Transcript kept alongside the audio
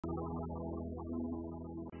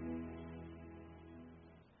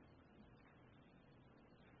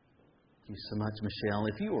you so much, Michelle.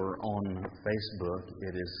 If you are on Facebook,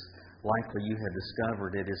 it is likely you have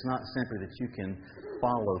discovered it is not simply that you can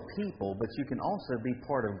follow people, but you can also be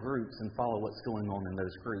part of groups and follow what's going on in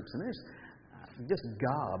those groups. And there's just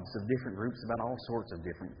gobs of different groups about all sorts of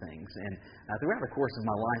different things. And throughout the course of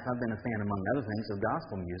my life, I've been a fan, among other things, of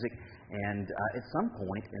gospel music. And at some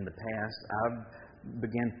point in the past, I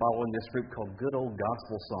began following this group called Good Old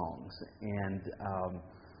Gospel Songs. And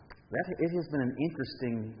it has been an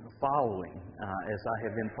interesting following as I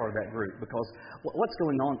have been part of that group, because what's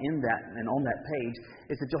going on in that and on that page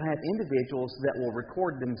is that you'll have individuals that will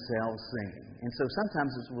record themselves singing. And so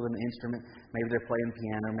sometimes it's with an instrument, maybe they're playing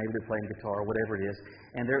piano, maybe they're playing guitar, whatever it is,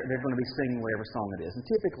 and they're going to be singing whatever song it is. And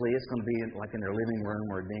typically it's going to be like in their living room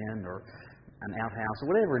or a den or an outhouse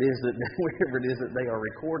or whatever it is that they are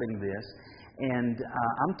recording this. And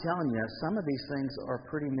I'm telling you, some of these things are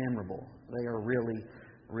pretty memorable. They are really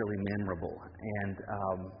memorable. And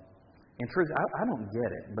in truth, I don't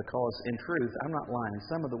get it, because in truth, I'm not lying,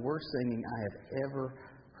 some of the worst singing I have ever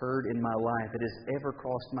heard in my life that has ever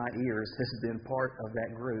crossed my ears has been part of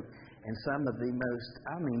that group. And some of the most,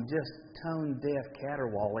 just tone-deaf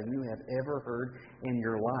caterwauling you have ever heard in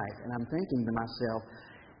your life. And I'm thinking to myself,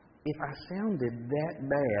 if I sounded that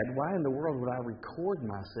bad, why in the world would I record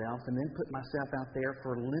myself and then put myself out there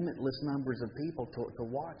for limitless numbers of people to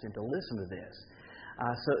watch and to listen to this?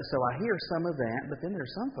 So I hear some of that, but then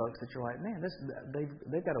there's some folks that you're like, man,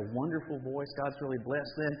 they've got a wonderful voice. God's really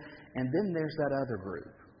blessed them. And then there's that other group.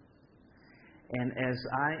 And as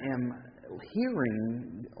I am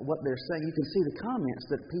hearing what they're saying, you can see the comments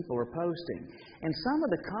that people are posting. And some of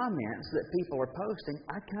the comments that people are posting,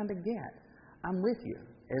 I kind of get. I'm with you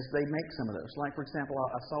as they make some of those. Like, for example,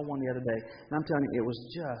 I saw one the other day, and I'm telling you, it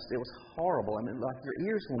was horrible. Like your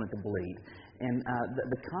ears wanted to bleed. And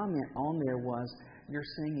the comment on there was, your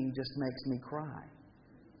singing just makes me cry.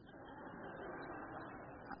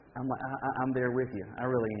 I'm there with you. I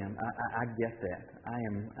really am. I get that. I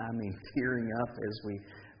am tearing up as we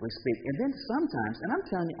speak. And then sometimes, and I'm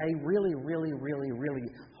telling you, a really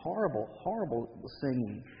horrible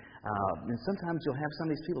singing. And sometimes you'll have some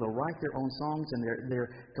of these people that write their own songs, and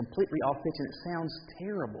they're completely off pitch, and it sounds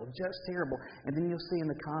terrible, just terrible. And then you'll see in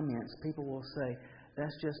the comments, people will say,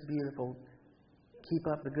 "That's just beautiful. Keep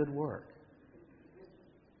up the good work."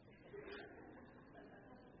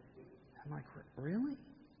 I'm like, really?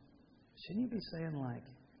 Shouldn't you be saying, like,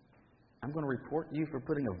 I'm going to report you for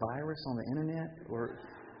putting a virus on the internet? Or,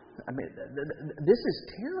 this is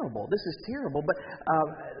terrible. This is terrible. But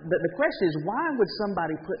the question is, why would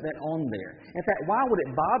somebody put that on there? In fact, why would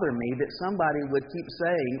it bother me that somebody would keep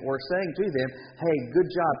saying to them, hey, good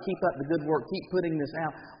job, keep up the good work, keep putting this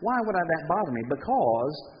out? Why would that bother me?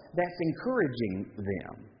 Because that's encouraging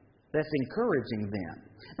them. That's encouraging them.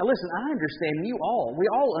 Now listen, I understand we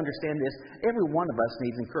all understand this. Every one of us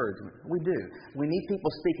needs encouragement. We do. We need people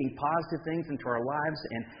speaking positive things into our lives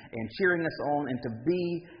and cheering us on, and to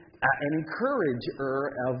be an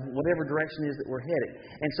encourager of whatever direction it is that we're headed.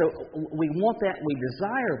 And so we want that, we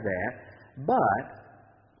desire that, but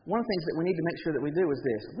one of the things that we need to make sure that we do is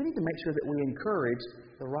this. We need to make sure that we encourage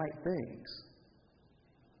the right things.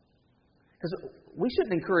 Because we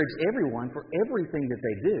shouldn't encourage everyone for everything that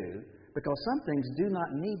they do, because some things do not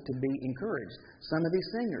need to be encouraged. Some of these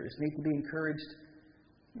singers need to be encouraged.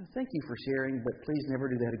 Thank you for sharing, but please never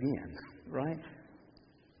do that again, right?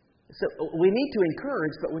 So we need to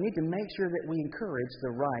encourage, but we need to make sure that we encourage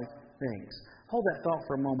the right things. Hold that thought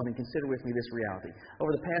for a moment and consider with me this reality.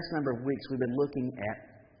 Over the past number of weeks, we've been looking at,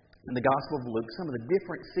 in the Gospel of Luke, some of the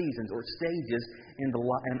different seasons or stages in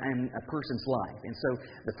a person's life. And so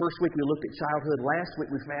the first week we looked at childhood. Last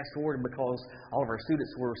week we fast-forwarded because all of our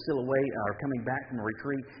students were still away or coming back from a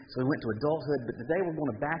retreat. So we went to adulthood. But today we're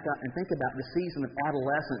going to back up and think about the season of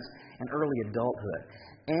adolescence and early adulthood.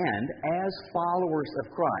 And as followers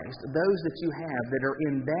of Christ, those that you have that are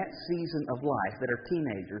in that season of life, that are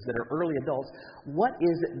teenagers, that are early adults, what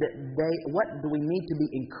do we need to be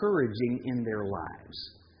encouraging in their lives?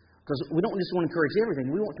 Because we don't just want to encourage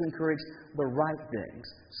everything. We want to encourage the right things.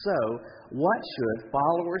 So, what should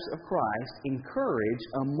followers of Christ encourage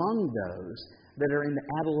among those that are in the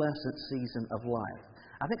adolescent season of life?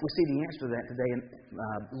 I think we see the answer to that today in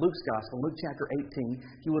Luke's Gospel, Luke chapter 18.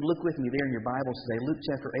 If you would look with me there in your Bibles today, Luke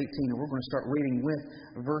chapter 18, and we're going to start reading with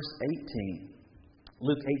verse 18.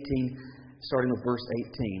 Luke 18, starting with verse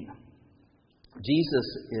 18. Jesus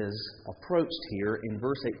is approached here in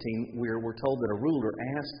verse 18, where we're told that a ruler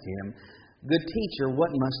asked him, "Good teacher, what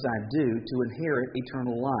must I do to inherit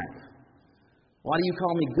eternal life?" "Why do you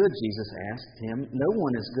call me good?" Jesus asked him. "No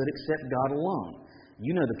one is good except God alone.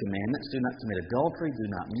 You know the commandments: do not commit adultery, do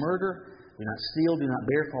not murder, Do not steal, do not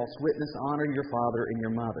bear false witness, honor your father and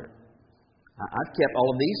your mother. I've kept all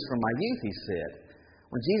of these from my youth, he said.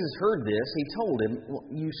 When Jesus heard this, he told him, well,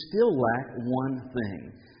 you still lack one thing.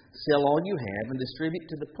 Sell all you have and distribute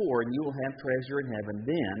to the poor, and you will have treasure in heaven.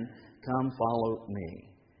 Then come follow me.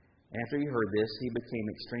 After he heard this, he became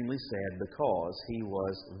extremely sad because he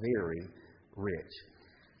was very rich.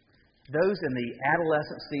 Those in the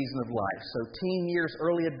adolescent season of life, so teen years,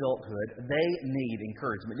 early adulthood, they need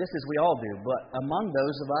encouragement, just as we all do. But among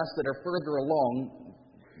those of us that are further along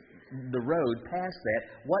the road past that,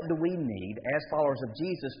 what do we need as followers of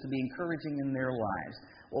Jesus to be encouraging in their lives?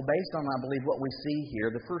 Well, based on, I believe, what we see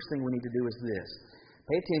here, the first thing we need to do is this.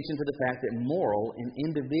 Pay attention to the fact that moral and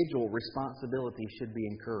individual responsibility should be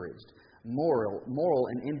encouraged. Moral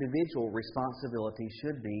and individual responsibility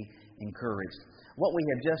should be encouraged. What we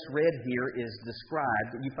have just read here is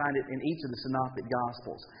described. You find it in each of the Synoptic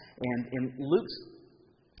Gospels. And in Luke's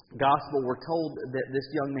Gospel, we're told that this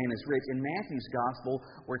young man is rich. In Matthew's Gospel,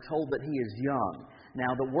 we're told that he is young.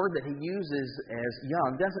 Now, the word that he uses as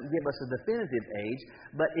young doesn't give us a definitive age,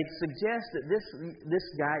 but it suggests that this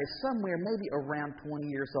guy is somewhere maybe around 20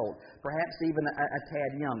 years old, perhaps even a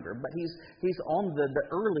tad younger. But he's on the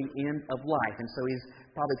early end of life, and so he's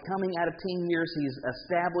probably coming out of teen years. He's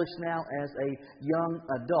established now as a young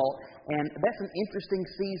adult, and that's an interesting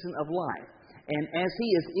season of life. And as he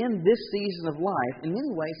is in this season of life, in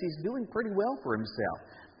many ways, he's doing pretty well for himself.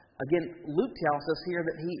 Again, Luke tells us here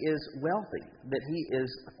that he is wealthy, that he is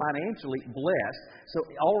financially blessed. So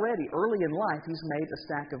already, early in life, he's made a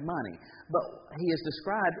stack of money. But he is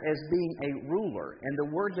described as being a ruler. And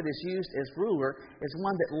the word that is used as ruler is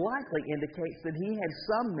one that likely indicates that he had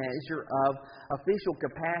some measure of official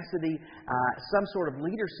capacity, some sort of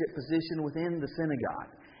leadership position within the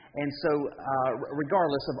synagogue. And so,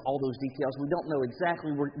 regardless of all those details, we don't know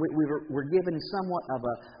exactly. We're given somewhat of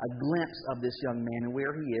a glimpse of this young man and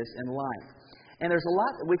where he is in life. And there's a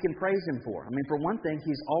lot that we can praise him for. I mean, for one thing,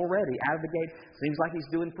 he's already out of the gate. Seems like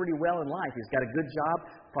he's doing pretty well in life. He's got a good job,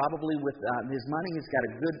 probably with his money. He's got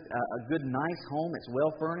a good, nice home. It's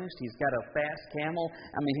well furnished. He's got a fast camel.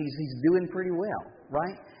 I mean, he's doing pretty well,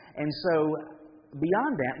 right? And so,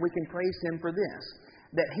 beyond that, we can praise him for this.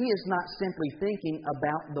 That he is not simply thinking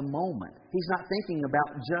about the moment. He's not thinking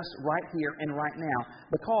about just right here and right now,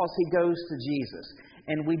 because he goes to Jesus.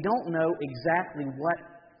 And we don't know exactly what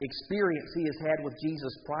experience he has had with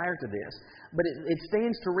Jesus prior to this, but it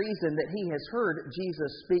stands to reason that he has heard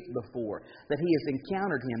Jesus speak before, that he has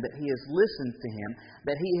encountered him, that he has listened to him,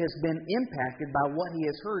 that he has been impacted by what he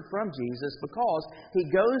has heard from Jesus, because he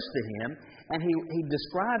goes to him and he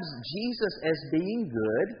describes Jesus as being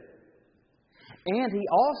good. And he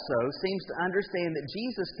also seems to understand that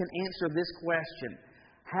Jesus can answer this question,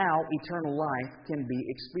 how eternal life can be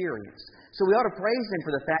experienced. So we ought to praise him for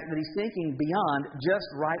the fact that he's thinking beyond just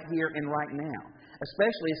right here and right now.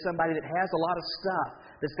 Especially as somebody that has a lot of stuff,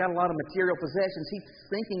 that's got a lot of material possessions, he's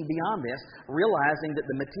thinking beyond this, realizing that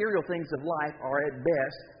the material things of life are at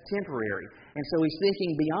best temporary. And so he's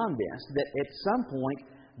thinking beyond this, that at some point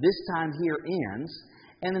this time here ends.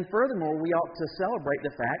 And then furthermore, we ought to celebrate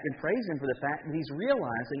the fact and praise him for the fact that he's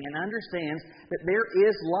realizing and understands that there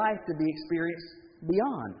is life to be experienced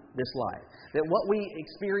beyond this life. That what we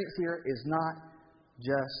experience here is not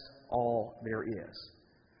just all there is.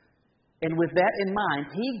 And with that in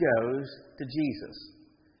mind, he goes to Jesus,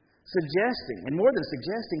 suggesting, and more than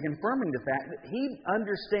suggesting, confirming the fact that he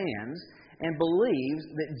understands and believes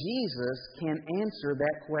that Jesus can answer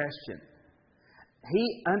that question. He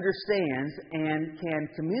understands and can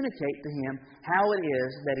communicate to him how it is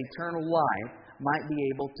that eternal life might be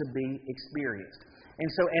able to be experienced. And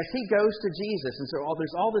so as he goes to Jesus, and so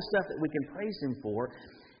there's all this stuff that we can praise him for,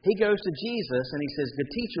 he goes to Jesus and he says,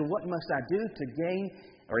 "Good teacher, what must I do to gain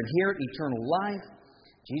or inherit eternal life?"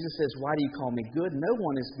 Jesus says, "Why do you call me good? No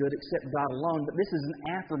one is good except God alone." But this is an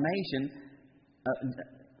affirmation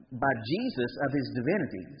by Jesus of his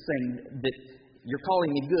divinity, saying that you're calling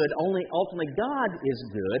me good. Only ultimately God is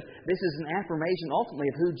good. This is an affirmation ultimately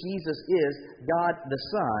of who Jesus is, God the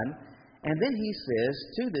Son. And then he says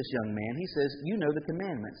to this young man, he says, "You know the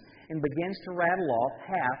commandments," and begins to rattle off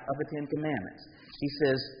half of the 10 commandments. He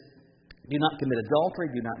says, "Do not commit adultery,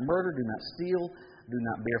 do not murder, do not steal, do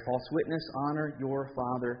not bear false witness, honor your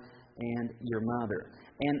father and your mother."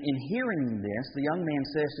 And in hearing this, the young man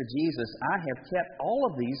says to Jesus, "I have kept all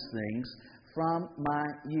of these things from my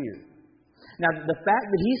youth." Now, the fact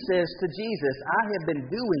that he says to Jesus, "I have been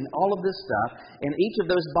doing all of this stuff, and each of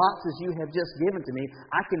those boxes you have just given to me,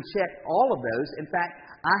 I can check all of those. In fact,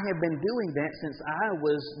 I have been doing that since I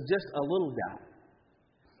was just a little guy."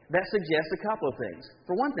 that suggests a couple of things.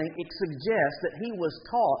 For one thing, it suggests that he was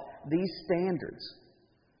taught these standards.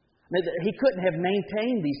 He couldn't have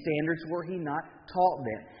maintained these standards were he not taught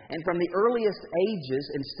them. And from the earliest ages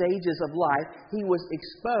and stages of life, he was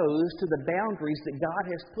exposed to the boundaries that God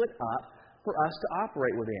has put up for us to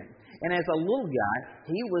operate within. And as a little guy,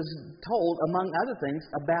 he was told, among other things,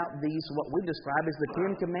 about these, what we describe as the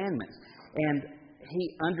Ten Commandments. And he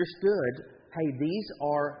understood, hey, these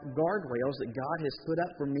are guardrails that God has put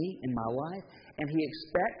up for me in my life, and he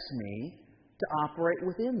expects me to operate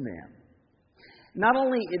within them. Not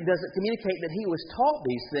only does it communicate that he was taught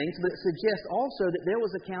these things, but it suggests also that there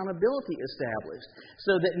was accountability established.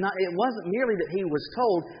 So that it wasn't merely that he was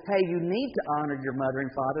told, hey, you need to honor your mother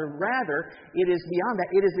and father. Rather, it is beyond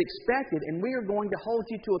that. It is expected, and we are going to hold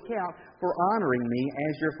you to account for honoring me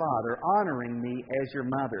as your father, honoring me as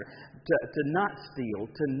your mother, to not steal,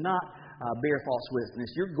 to not bear false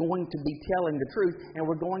witness. You're going to be telling the truth, and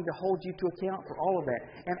we're going to hold you to account for all of that.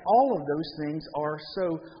 And all of those things are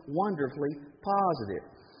so wonderfully positive.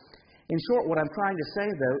 In short, what I'm trying to say,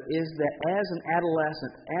 though, is that as an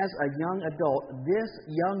adolescent, as a young adult, this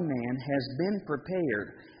young man has been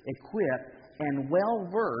prepared, equipped, and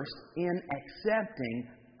well-versed in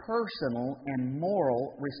accepting personal and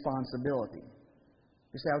moral responsibility.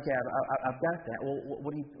 You say, okay, I've got that.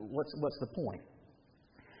 Well, what's the point?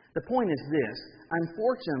 The point is this.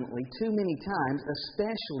 Unfortunately, too many times,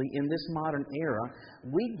 especially in this modern era,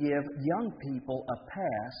 we give young people a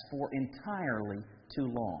pass for entirely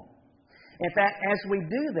too long. In fact, as we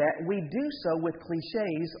do that, we do so with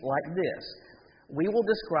cliches like this. We will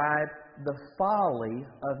describe the folly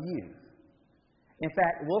of youth. In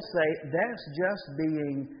fact, we'll say that's just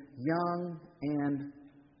being young and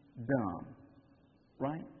dumb.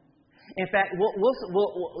 Right? In fact,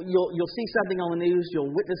 you'll see something on the news,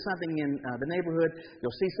 you'll witness something in the neighborhood,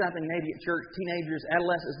 you'll see something maybe at church, teenagers,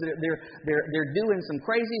 adolescents, they're doing some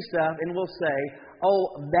crazy stuff, and we'll say,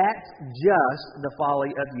 oh, that's just the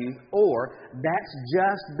folly of youth, or that's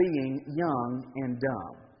just being young and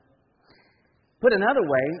dumb. Put another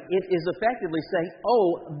way, it is effectively saying,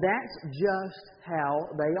 oh, that's just how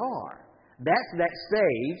they are. That's that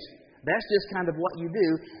stage. That's just kind of what you do.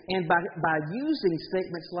 And by using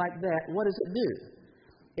statements like that, what does it do?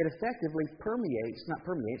 It effectively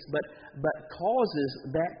but causes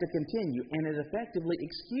that to continue. And it effectively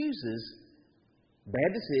excuses bad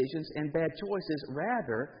decisions and bad choices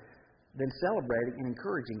rather than celebrating and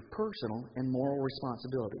encouraging personal and moral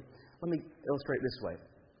responsibility. Let me illustrate this way.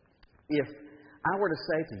 If I were to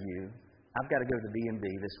say to you, I've got to go to the DMV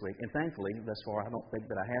this week. And thankfully, thus far, I don't think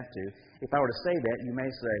that I have to. If I were to say that, you may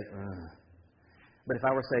say, ugh. But if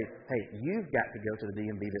I were to say, hey, you've got to go to the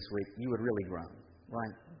DMV this week, you would really groan,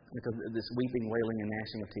 right? Because this weeping, wailing, and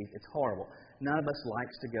gnashing of teeth, it's horrible. None of us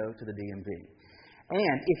likes to go to the DMV.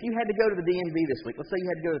 And if you had to go to the DMV this week, let's say you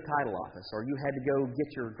had to go to the title office, or you had to go get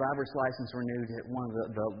your driver's license renewed at one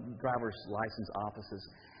of the driver's license offices,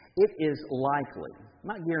 it is likely,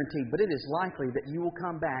 not guaranteed, but it is likely that you will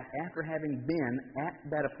come back after having been at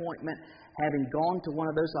that appointment, having gone to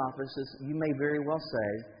one of those offices. You may very well say,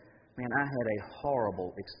 man, I had a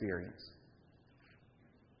horrible experience.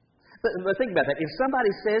 But think about that. If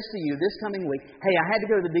somebody says to you this coming week, hey, I had to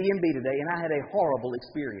go to the DMV today and I had a horrible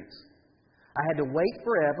experience. I had to wait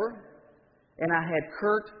forever and I had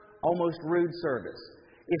curt, almost rude service.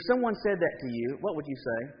 If someone said that to you, what would you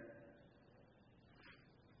say?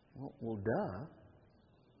 Well, duh.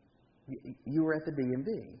 You were at the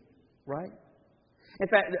DMV, right? In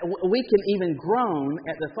fact, we can even groan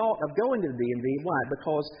at the thought of going to the DMV. Why?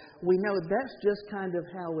 Because we know that's just kind of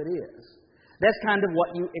how it is. That's kind of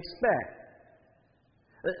what you expect.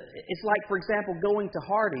 It's like, for example, going to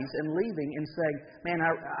Hardee's and leaving and saying, man,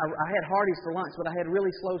 I had Hardee's for lunch, but I had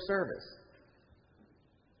really slow service.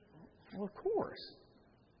 Well, of course.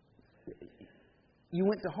 You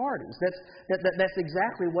went to Hardee's. That's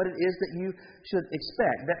exactly what it is that you should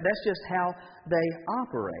expect. That's just how they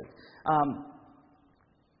operate.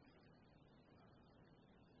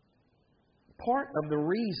 Part of the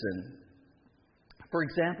reason, for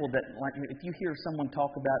example, that like if you hear someone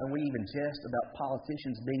talk about, and we even jest about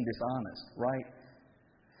politicians being dishonest, right?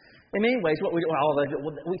 In many ways,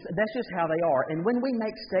 that's just how they are. And when we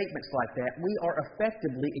make statements like that, we are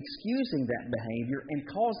effectively excusing that behavior and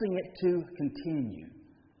causing it to continue.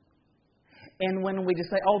 And when we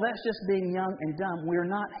just say, oh, that's just being young and dumb, we're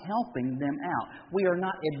not helping them out. We are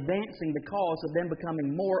not advancing the cause of them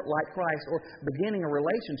becoming more like Christ or beginning a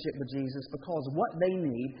relationship with Jesus, because what they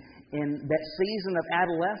need in that season of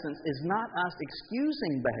adolescence is not us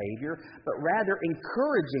excusing behavior, but rather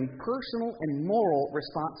encouraging personal and moral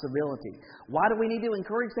responsibility. Why do we need to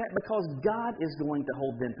encourage that? Because God is going to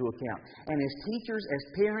hold them to account. And as teachers, as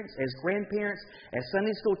parents, as grandparents, as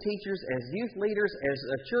Sunday school teachers, as youth leaders, as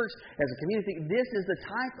a church, as a community, this is the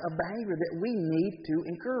type of behavior that we need to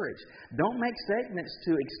encourage. Don't make statements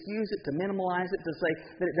to excuse it, to minimize it, to say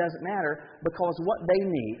that it doesn't matter, because what they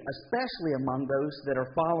need, especially among those that are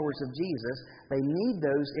followers of Jesus, they need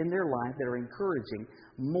those in their life that are encouraging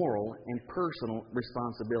moral and personal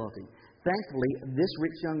responsibility. Thankfully, this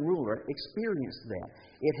rich young ruler experienced that.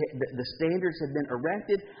 The standards had been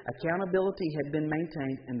erected, accountability had been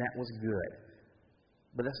maintained, and that was good.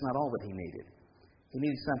 But that's not all that he needed. He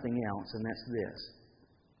needed something else, and that's this: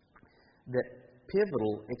 that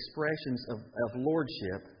pivotal expressions of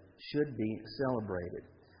lordship should be celebrated.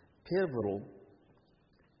 Pivotal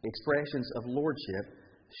expressions of lordship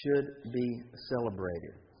should be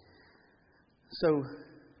celebrated. So,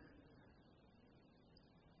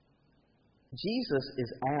 Jesus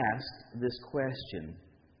is asked this question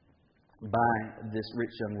by this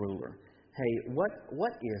rich young ruler. Hey,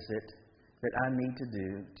 what is it that I need to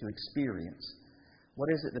do to experience? What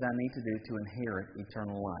is it that I need to do to inherit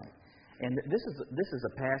eternal life? And this is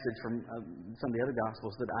a passage from some of the other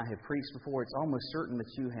Gospels that I have preached before. It's almost certain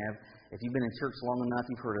that you have, if you've been in church long enough,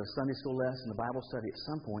 you've heard a Sunday school lesson, a Bible study at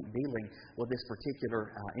some point dealing with this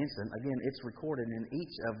particular incident. Again, it's recorded in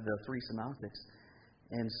each of the three synoptics.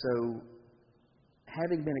 And so,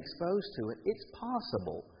 having been exposed to it, it's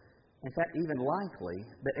possible, in fact, even likely,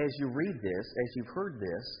 that as you read this, as you've heard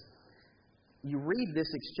this, you read this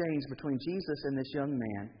exchange between Jesus and this young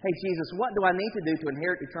man. Hey, Jesus, what do I need to do to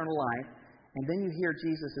inherit eternal life? And then you hear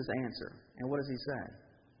Jesus' answer. And what does he say?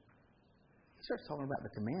 He starts talking about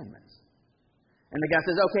the commandments. And the guy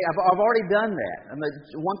says, okay, I've already done that. 1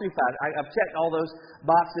 through 5. I've checked all those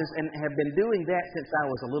boxes and have been doing that since I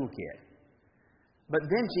was a little kid. But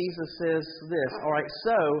then Jesus says this, all right,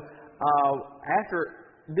 so after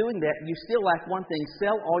doing that, you still lack one thing.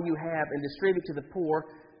 Sell all you have and distribute to the poor,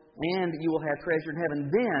 and you will have treasure in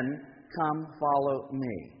heaven. Then come follow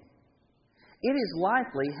me. It is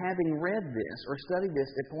likely, having read this or studied this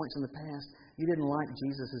at points in the past, you didn't like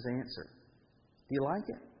Jesus' answer. Do you like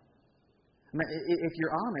it? I mean, if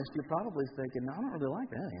you're honest, you're probably thinking, no, I don't really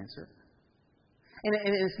like that answer. And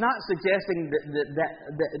it's not suggesting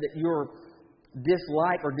that your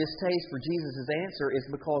dislike or distaste for Jesus' answer is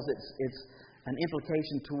because it's an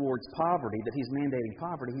implication towards poverty, that he's mandating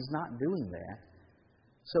poverty. He's not doing that.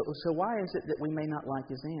 So why is it that we may not like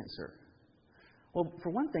his answer? Well,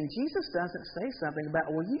 for one thing, Jesus doesn't say something about,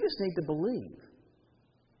 well, you just need to believe.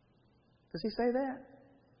 Does he say that?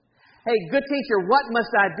 Hey, good teacher, what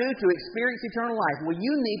must I do to experience eternal life? Well,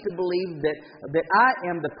 you need to believe that I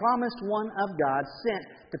am the promised one of God, sent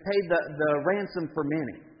to pay the ransom for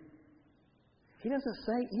many. He doesn't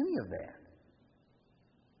say any of that.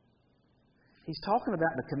 He's talking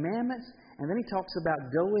about the commandments, and then he talks about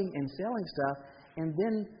going and selling stuff, and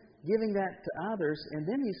then giving that to others, and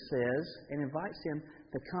then he says and invites him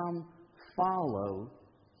to come follow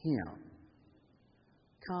him.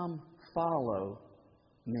 Come follow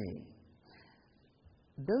me.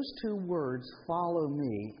 Those two words, follow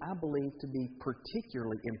me, I believe to be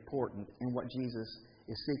particularly important in what Jesus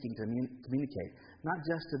is seeking to communicate. Not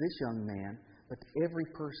just to this young man, but to every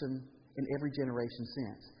person in every generation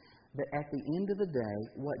since. That at the end of the day,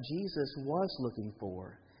 what Jesus was looking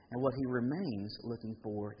for and what he remains looking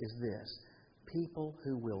for is this: people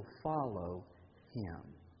who will follow him.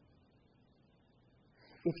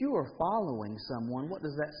 If you are following someone, what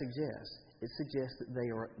does that suggest? It suggests that they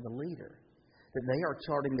are the leader, that they are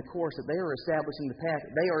charting the course, that they are establishing the path,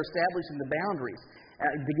 that they are establishing the boundaries.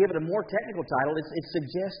 To give it a more technical title, it's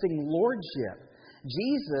suggesting lordship.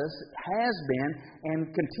 Jesus has been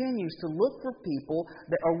and continues to look for people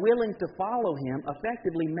that are willing to follow him,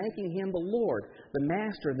 effectively making him the Lord, the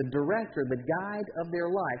master, the director, the guide of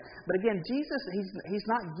their life. But again, Jesus, he's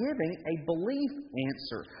not giving a belief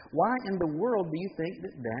answer. Why in the world do you think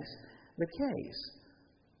that that's the case?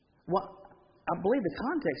 Well, I believe the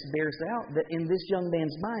context bears out that in this young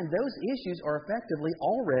man's mind, those issues are effectively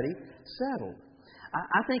already settled.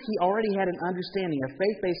 I think he already had an understanding, a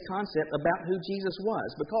faith-based concept about who Jesus was.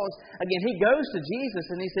 Because, again, he goes to Jesus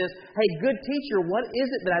and he says, hey, good teacher, what is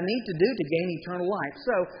it that I need to do to gain eternal life?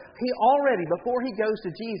 So, he already, before he goes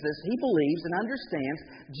to Jesus, he believes and understands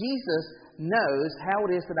Jesus knows how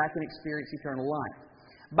it is that I can experience eternal life.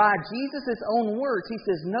 By Jesus' own words, He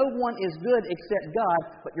says, no one is good except God,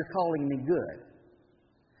 but you're calling me good.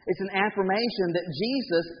 It's an affirmation that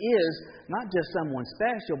Jesus is not just someone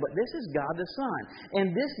special, but this is God the Son.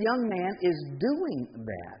 And this young man is doing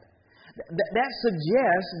that. That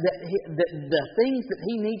suggests that the things that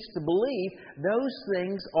he needs to believe, those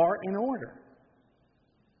things are in order.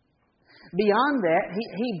 Beyond that,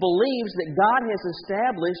 he believes that God has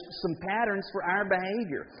established some patterns for our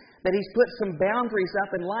behavior, that He's put some boundaries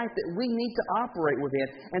up in life that we need to operate within,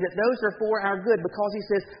 and that those are for our good, because He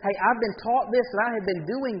says, hey, I've been taught this, and I have been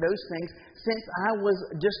doing those things since I was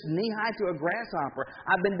just knee-high to a grasshopper.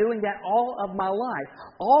 I've been doing that all of my life.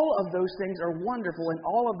 All of those things are wonderful, and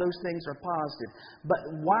all of those things are positive. But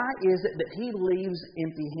why is it that he leaves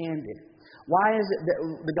empty-handed? Why is it that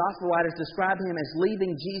the Gospel writers describe him as leaving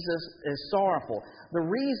Jesus as sorrowful? The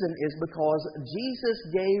reason is because Jesus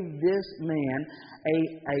gave this man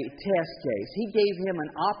a test case. He gave him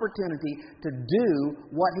an opportunity to do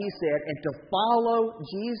what He said and to follow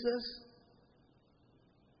Jesus.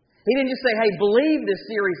 He didn't just say, hey, believe this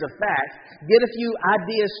series of facts, get a few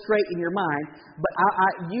ideas straight in your mind, but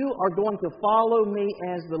you are going to follow me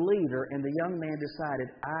as the leader. And the young man decided,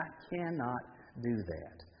 I cannot do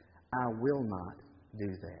that. I will not do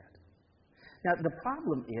that. Now, the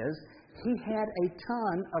problem is, he had a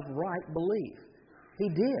ton of right belief. He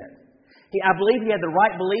did. I believe he had the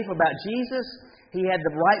right belief about Jesus. He had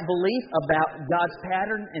the right belief about God's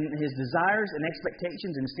pattern and His desires and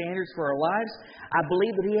expectations and standards for our lives. I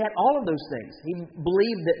believe that he had all of those things. He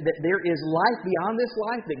believed that there is life beyond this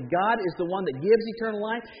life, that God is the one that gives eternal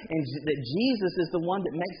life, and that Jesus is the one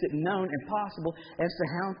that makes it known and possible as to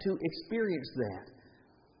how to experience that.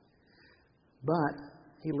 But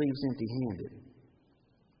he leaves empty-handed,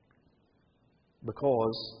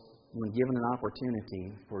 because when given an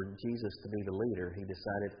opportunity for Jesus to be the leader, he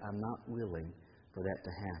decided, I'm not willing for that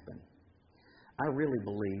to happen. I really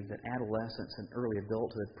believe that adolescence and early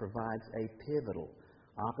adulthood provides a pivotal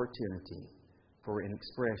opportunity for an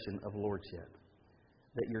expression of lordship.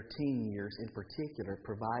 That your teen years in particular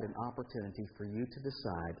provide an opportunity for you to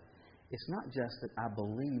decide, it's not just that I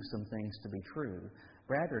believe some things to be true,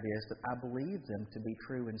 rather it is that I believe them to be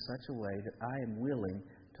true in such a way that I am willing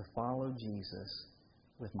to follow Jesus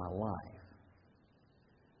with my life.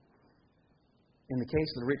 In the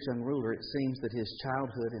case of the rich young ruler, it seems that his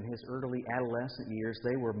childhood and his early adolescent years,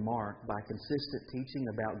 they were marked by consistent teaching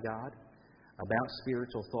about God, about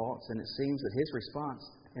spiritual thoughts, and it seems that his response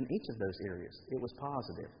in each of those areas, it was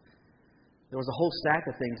positive. There was a whole stack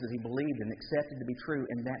of things that he believed and accepted to be true,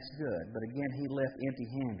 and that's good. But again, he left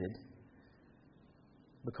empty-handed,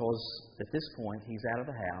 because at this point, he's out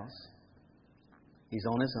of the house, he's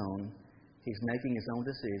on his own, he's making his own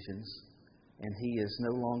decisions, and he is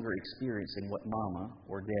no longer experiencing what Mama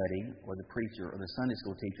or Daddy or the preacher or the Sunday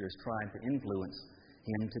school teacher is trying to influence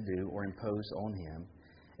him to do or impose on him.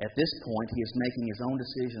 At this point, he is making his own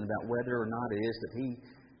decision about whether or not it is that he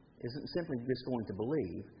isn't simply just going to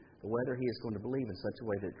believe, but whether he is going to believe in such a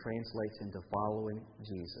way that it translates into following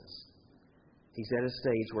Jesus. He's at a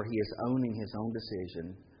stage where he is owning his own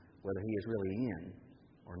decision, whether he is really in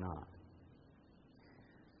or not.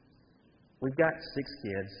 We've got 6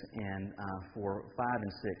 kids, and for 5 and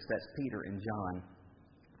 6, that's Peter and John.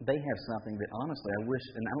 They have something that, honestly, I wish,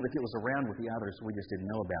 and I don't know if it was around with the others, we just didn't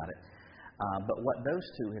know about it. But what those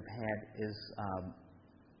two have had is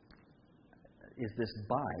this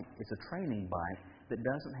bike. It's a training bike that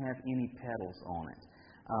doesn't have any pedals on it.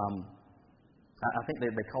 I think they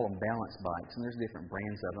call them balance bikes, and there's different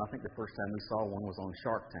brands of them. I think the first time we saw one was on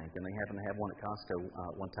Shark Tank, and they happened to have one at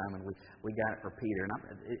Costco one time, and we got it for Peter. And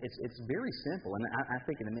it's very simple, and I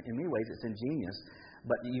think in many ways it's ingenious.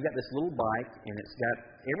 But you got this little bike, and it's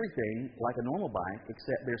got everything like a normal bike,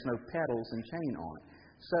 except there's no pedals and chain on it.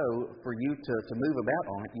 So for you to move about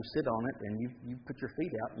on it, you sit on it, and you put your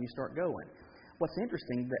feet out, and you start going. What's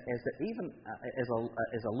interesting is that even as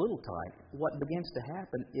a little tyke, what begins to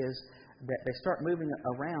happen is that they start moving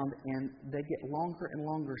around and they get longer and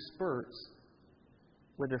longer spurts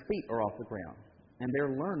where their feet are off the ground. And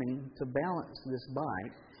they're learning to balance this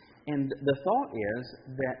bike. And the thought is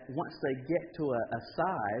that once they get to a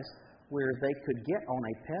size where they could get on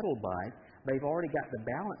a pedal bike, they've already got the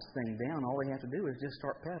balance thing down. All they have to do is just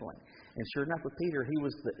start pedaling. And sure enough, with Peter, he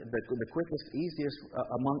was the quickest, easiest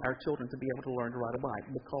among our children to be able to learn to ride a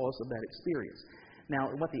bike because of that experience. Now,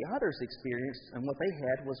 what the others experienced and what they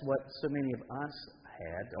had was what so many of us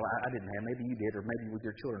had. Well, I didn't have. Maybe you did, or maybe with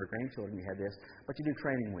your children or grandchildren you had this. But you do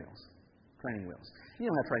training wheels. Training wheels. You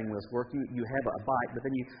know how training wheels work. You have a bike, but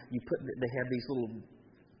then they have these little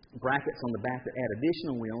brackets on the back that add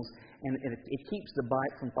additional wheels, and it keeps the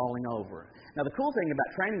bike from falling over. Now, the cool thing about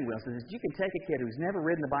training wheels is that you can take a kid who's never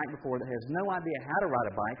ridden a bike before, that has no idea how to ride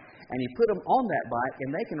a bike, and you put them on that bike, and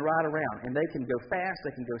they can ride around. And they can go fast,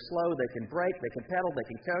 they can go slow, they can brake, they can pedal, they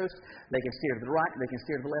can coast, they can steer to the right, they can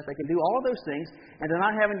steer to the left. They can do all of those things, and they're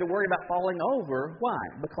not having to worry about falling over. Why?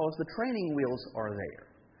 Because the training wheels are there.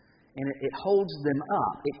 And it holds them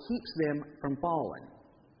up. It keeps them from falling.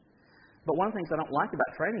 But one of the things I don't like about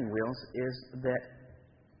training wheels is that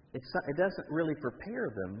it doesn't really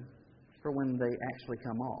prepare them for when they actually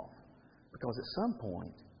come off. Because at some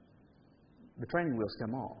point, the training wheels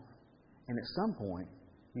come off. And at some point,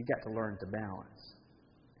 you've got to learn to balance.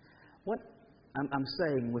 What I'm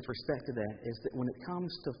saying with respect to that is that when it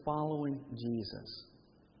comes to following Jesus,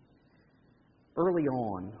 early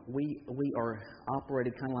on, we are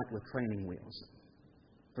operated kind of like with training wheels.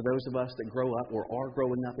 For those of us that grow up or are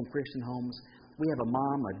growing up in Christian homes, we have a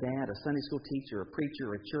mom, a dad, a Sunday school teacher, a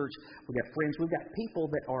preacher, a church. We've got friends. We've got people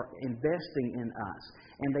that are investing in us,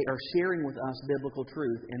 and they are sharing with us biblical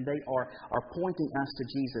truth, and they are pointing us to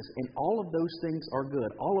Jesus. And all of those things are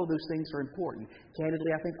good. All of those things are important.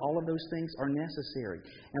 Candidly, I think all of those things are necessary.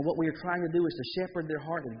 And what we are trying to do is to shepherd their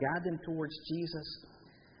heart and guide them towards Jesus.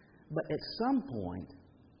 But at some point,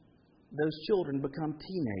 those children become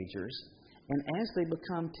teenagers. And as they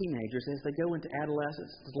become teenagers, as they go into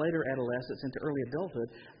adolescence, later adolescence, into early adulthood,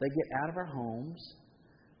 they get out of our homes.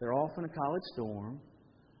 They're off in a college dorm.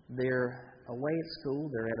 They're away at school.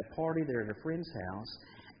 They're at a party. They're at a friend's house.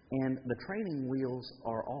 And the training wheels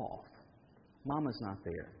are off. Mama's not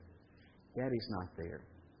there. Daddy's not there.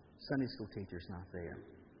 Sunday school teacher's not there.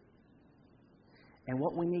 And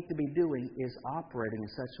what we need to be doing is operating in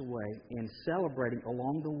such a way and celebrating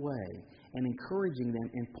along the way and encouraging them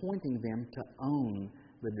and pointing them to own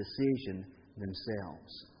the decision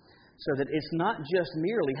themselves. So that it's not just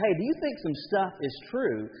merely, hey, do you think some stuff is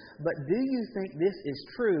true, but do you think this is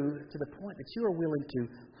true to the point that you are willing to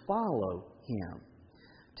follow Him?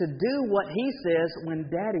 To do what He says when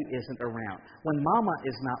Daddy isn't around, when Mama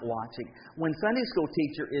is not watching, when Sunday school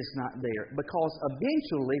teacher is not there. Because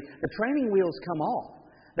eventually the training wheels come off.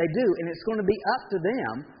 They do, and it's going to be up to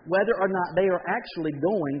them whether or not they are actually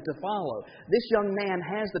going to follow. This young man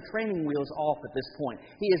has the training wheels off at this point.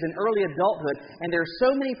 He is in early adulthood, and there are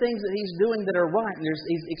so many things that he's doing that are right, and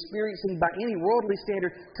he's experiencing, by any worldly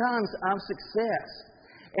standard, tons of success.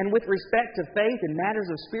 And with respect to faith and matters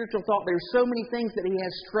of spiritual thought, there's so many things that he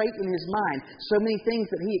has straight in his mind, so many things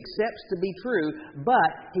that he accepts to be true,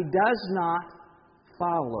 but he does not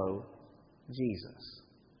follow Jesus.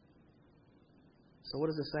 So what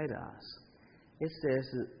does it say to us? It says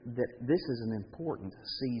that this is an important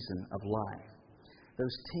season of life.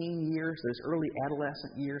 Those teen years, those early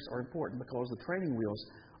adolescent years are important because the training wheels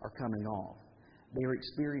are coming off. They are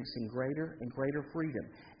experiencing greater and greater freedom.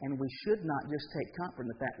 And we should not just take comfort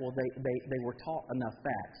in the fact, well, they were taught enough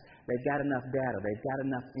facts. They've got enough data. They've got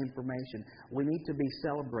enough information. We need to be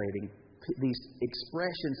celebrating these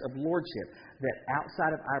expressions of lordship, that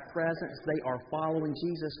outside of our presence, they are following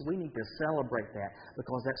Jesus. We need to celebrate that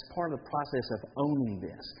because that's part of the process of owning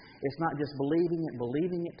this. It's not just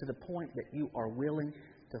believing it to the point that you are willing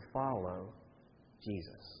to follow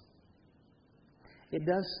Jesus. It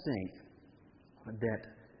does stink that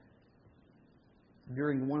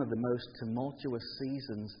during one of the most tumultuous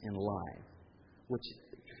seasons in life, which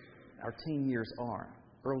our teen years are,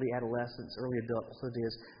 early adolescence, early adulthood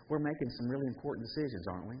is, we're making some really important decisions,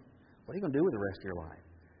 aren't we? What are you going to do with the rest of your life?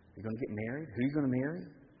 You're going to get married? Who are you going to marry?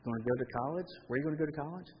 You're going to go to college? Where are you going to go to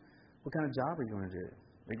college? What kind of job are you going to do?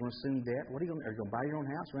 Are you going to assume debt? Are you going to buy your own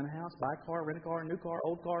house, rent a house, buy a car, rent a car, new car,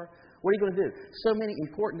 old car? What are you going to do? So many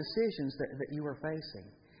important decisions that you are facing.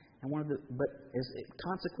 And but as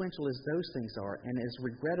consequential as those things are, and as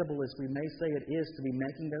regrettable as we may say it is to be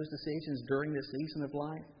making those decisions during this season of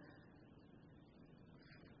life,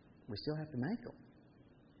 we still have to make them.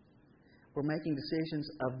 We're making decisions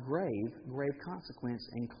of grave consequence,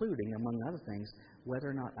 including, among other things, whether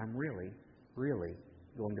or not I'm really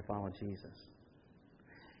going to follow Jesus.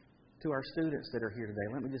 To our students that are here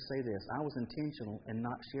today, let me just say this. I was intentional in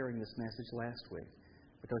not sharing this message last week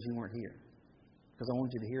because you weren't here. Because I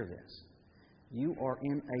want you to hear this. You are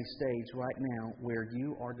in a stage right now where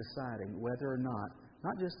you are deciding whether or not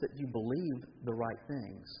just that you believe the right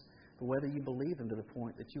things, but whether you believe them to the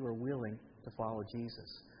point that you are willing to follow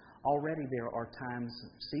Jesus. Already there are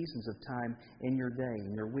seasons of time in your day,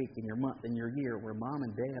 in your week, in your month, in your year where Mom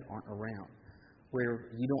and Dad aren't around.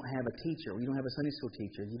 where you don't have a teacher, you don't have a Sunday school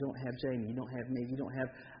teacher, you don't have Jamie, you don't have me, you don't have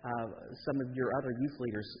some of your other youth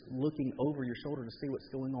leaders looking over your shoulder to see what's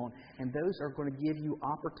going on. And those are going to give you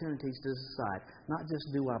opportunities to decide, not just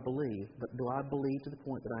do I believe, but do I believe to the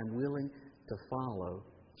point that I'm willing to follow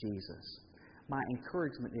Jesus. My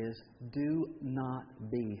encouragement is, do not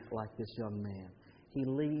be like this young man. He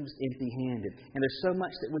leaves empty-handed. And there's so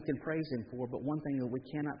much that we can praise him for, but one thing that we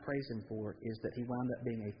cannot praise him for is that he wound up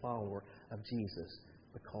being a follower of Jesus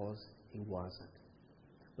because he wasn't.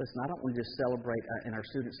 Listen, I don't want to just celebrate in our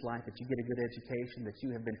students' life that you get a good education, that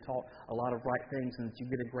you have been taught a lot of right things, and that you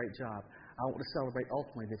get a great job. I want to celebrate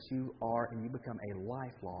ultimately that you are and you become a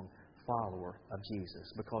lifelong follower of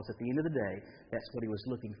Jesus. Because at the end of the day, that's what he was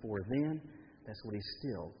looking for then. That's what he's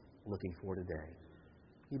still looking for today.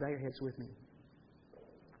 Can you bow your heads with me?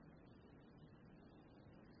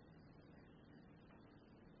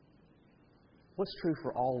 What's true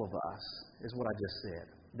for all of us is what I just said,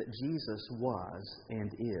 that Jesus was and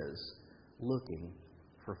is looking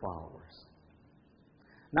for followers.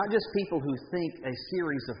 Not just people who think a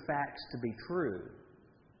series of facts to be true,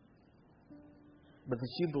 but that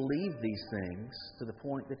you believe these things to the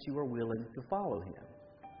point that you are willing to follow him.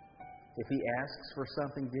 If he asks for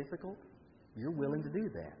something difficult, you're willing to do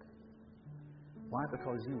that. Why?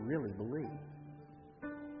 Because you really believe.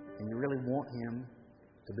 And you really want him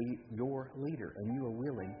to be your leader, and you are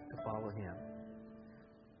willing to follow him.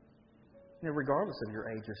 You know, regardless of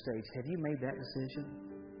your age or stage, have you made that decision?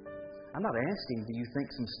 I'm not asking, do you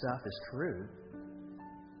think some stuff is true?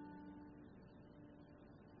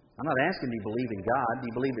 I'm not asking, do you believe in God? Do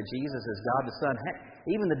you believe that Jesus is God the Son? Heck,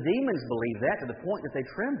 even the demons believe that to the point that they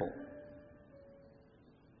tremble.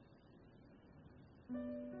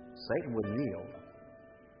 Satan would kneel.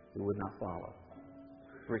 He would not follow.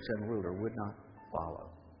 The rich young ruler would not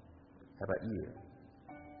follow. How about you?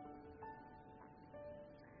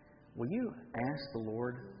 Will you ask the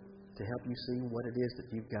Lord to help you see what it is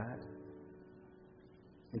that you've got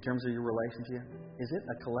in terms of your relationship? Is it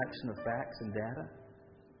a collection of facts and data?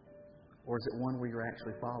 Or is it one where you're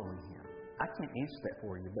actually following him? I can't answer that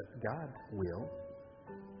for you, but God will.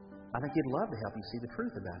 I think he'd love to help you see the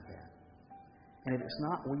truth about that. And if it's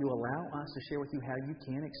not, will you allow us to share with you how you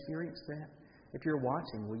can experience that? If you're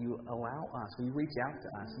watching, will you allow us, will you reach out to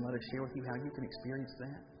us and let us share with you how you can experience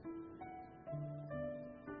that?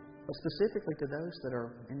 But specifically to those that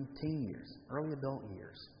are in teen years, early adult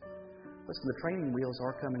years. Listen, the training wheels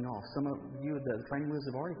are coming off. Some of you, the training wheels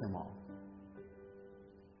have already come off.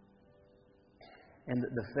 And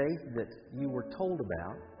the faith that you were told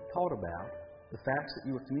about, taught about, the facts that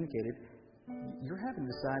you were communicated, you're having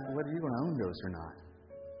to decide whether you're going to own those or not.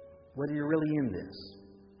 Whether you're really in this.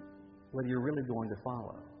 Whether you're really going to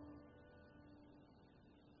follow.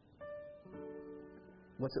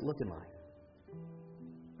 What's it looking like?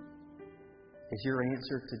 Is your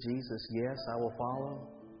answer to Jesus, yes, I will follow?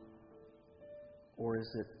 Or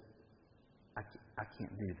is it, I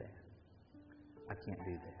can't do that. I can't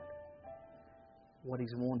do that. What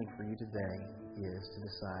he's wanting for you today is to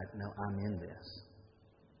decide, no, I'm in this.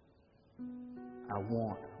 I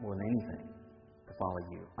want more than anything to follow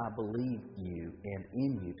you. I believe you and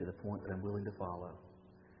in you to the point that I'm willing to follow.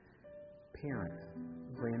 Parent,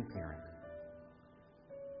 grandparent,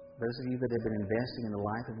 those of you that have been investing in the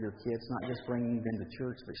life of your kids, not just bringing them to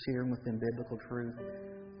church, but sharing with them biblical truth,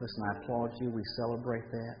 listen, I applaud you. We celebrate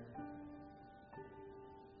that.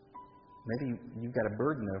 Maybe you've got a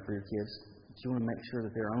burden, though, for your kids, but you want to make sure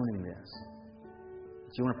that they're owning this.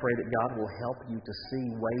 But you want to pray that God will help you to see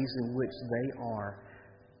ways in which they are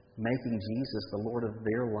making Jesus the Lord of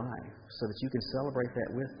their life so that you can celebrate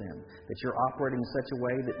that with them. That you're operating in such a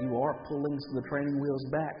way that you are pulling the training wheels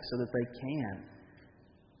back so that they can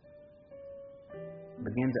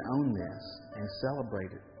begin to own this and celebrate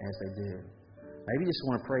it as they do. Maybe you just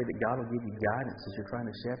want to pray that God will give you guidance as you're trying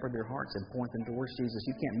to shepherd their hearts and point them towards Jesus.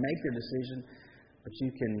 You can't make their decision, but you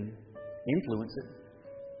can influence it.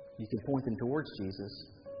 You can point them towards Jesus.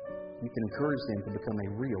 You can encourage them to become a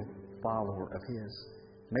real follower of His.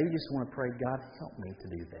 Maybe you just want to pray, God, help me to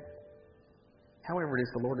do that. However it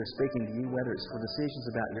is the Lord is speaking to you, whether it's for decisions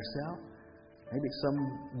about yourself, maybe it's some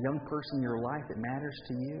young person in your life that matters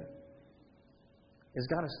to you. As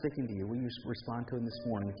God is speaking to you, will you respond to Him this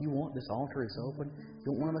morning? If you want, this altar is open. If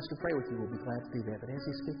you want one of us to pray with you, we'll be glad to do that. But as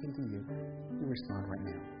He's speaking to you, you respond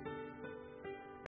right now.